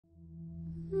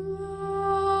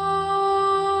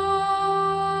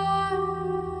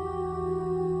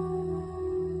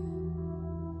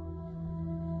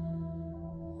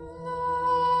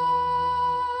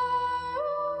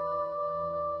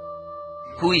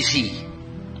Who is he?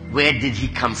 Where did he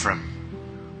come from?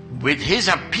 With his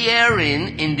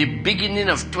appearing in the beginning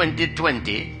of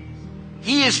 2020,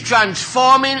 he is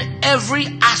transforming every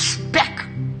aspect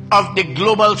of the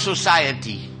global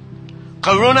society.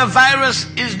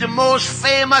 Coronavirus is the most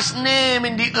famous name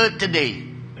in the earth today.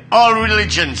 All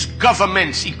religions,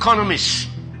 governments, economists,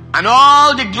 and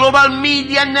all the global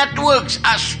media networks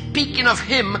are speaking of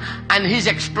him and his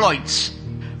exploits.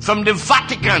 From the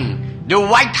Vatican, the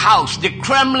White House, the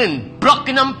Kremlin,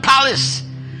 Buckingham Palace,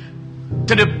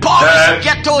 to the poorest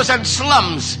ghettos and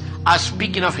slums are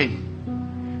speaking of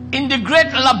him. In the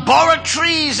great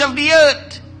laboratories of the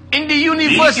earth, in the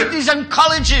universities and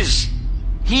colleges,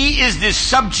 he is the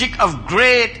subject of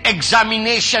great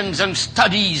examinations and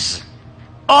studies.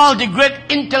 All the great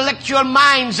intellectual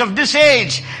minds of this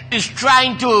age is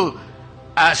trying to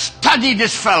study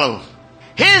this fellow.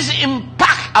 His impact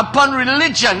upon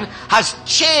religion has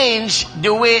changed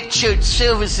the way church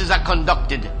services are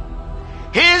conducted.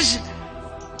 His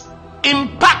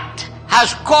impact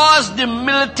has caused the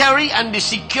military and the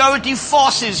security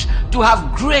forces to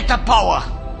have greater power.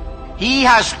 He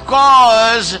has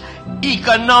caused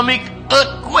economic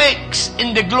earthquakes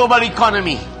in the global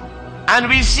economy. And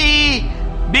we see,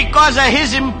 because of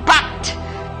his impact,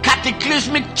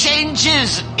 cataclysmic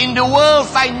changes in the world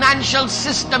financial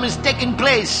system is taking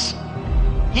place.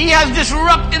 He has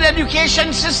disrupted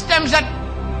education systems that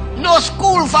no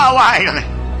school for a while.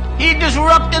 He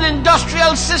disrupted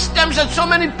industrial systems that so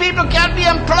many people can't be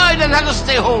employed and have to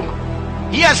stay home.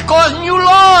 He has caused new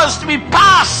laws to be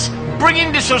passed,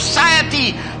 bringing the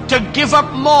society to give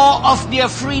up more of their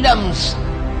freedoms.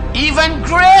 Even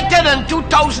greater than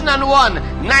 2001,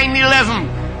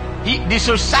 9/11, the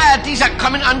societies are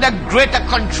coming under greater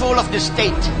control of the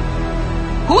state.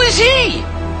 Who is he?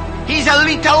 He's a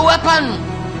lethal weapon.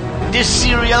 This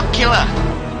serial killer.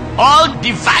 All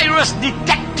the virus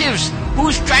detectives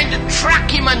who's trying to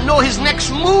track him and know his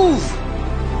next move.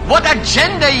 What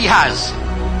agenda he has.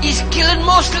 He's killing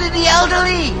mostly the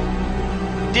elderly.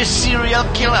 This serial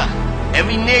killer.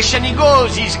 Every nation he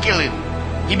goes, he's killing.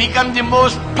 He became the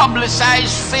most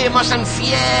publicized, famous and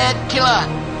feared killer.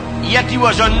 Yet he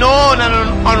was unknown and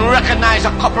unrecognized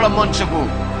a couple of months ago.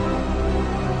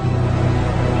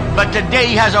 But today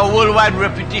he has a worldwide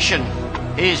reputation.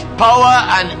 His power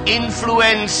and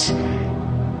influence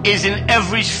is in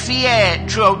every sphere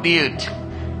throughout the earth.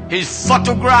 His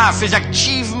photograph, his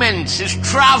achievements, his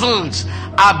travels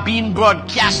are being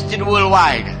broadcasted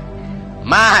worldwide.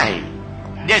 My,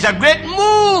 there's a great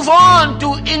move on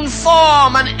to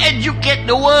inform and educate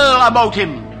the world about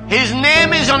him. His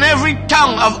name is on every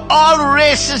tongue of all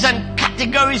races and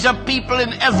categories of people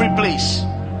in every place.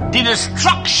 The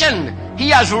destruction he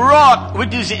has wrought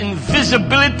with his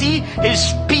invisibility, his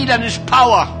speed and his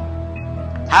power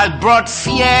has brought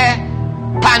fear,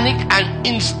 panic and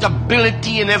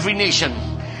instability in every nation.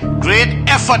 Great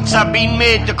efforts are being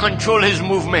made to control his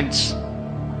movements.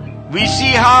 We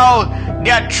see how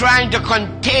they are trying to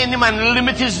contain him and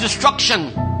limit his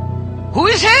destruction. Who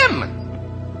is him?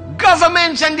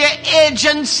 Governments and their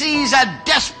agencies are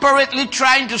desperately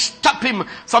trying to stop him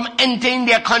from entering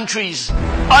their countries.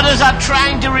 Others are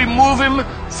trying to remove him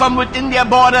from within their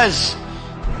borders.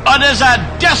 Others are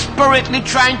desperately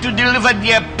trying to deliver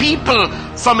their people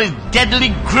from his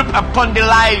deadly grip upon the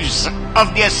lives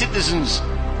of their citizens.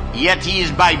 Yet he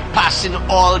is bypassing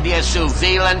all their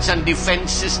surveillance and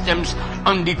defense systems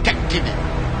undetected.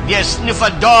 Their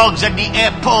sniffer dogs at the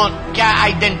airport can't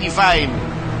identify him.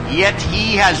 Yet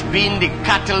he has been the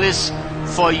catalyst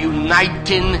for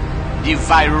uniting the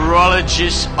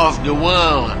virologists of the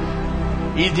world.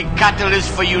 He's the catalyst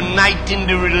for uniting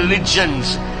the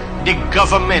religions, the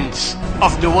governments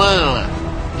of the world,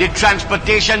 the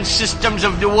transportation systems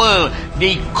of the world,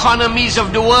 the economies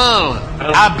of the world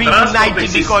are being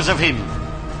united because of him.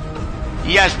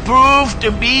 He has proved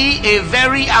to be a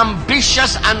very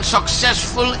ambitious and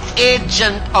successful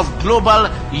agent of global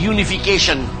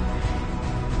unification.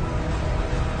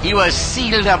 He was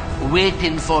sealed up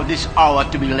waiting for this hour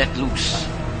to be let loose.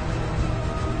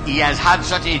 He has had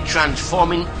such a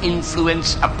transforming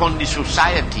influence upon the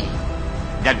society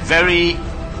that very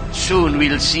soon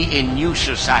we'll see a new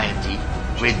society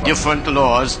with different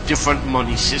laws, different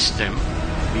money system,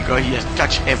 because he has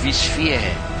touched every sphere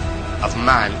of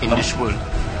man in this world.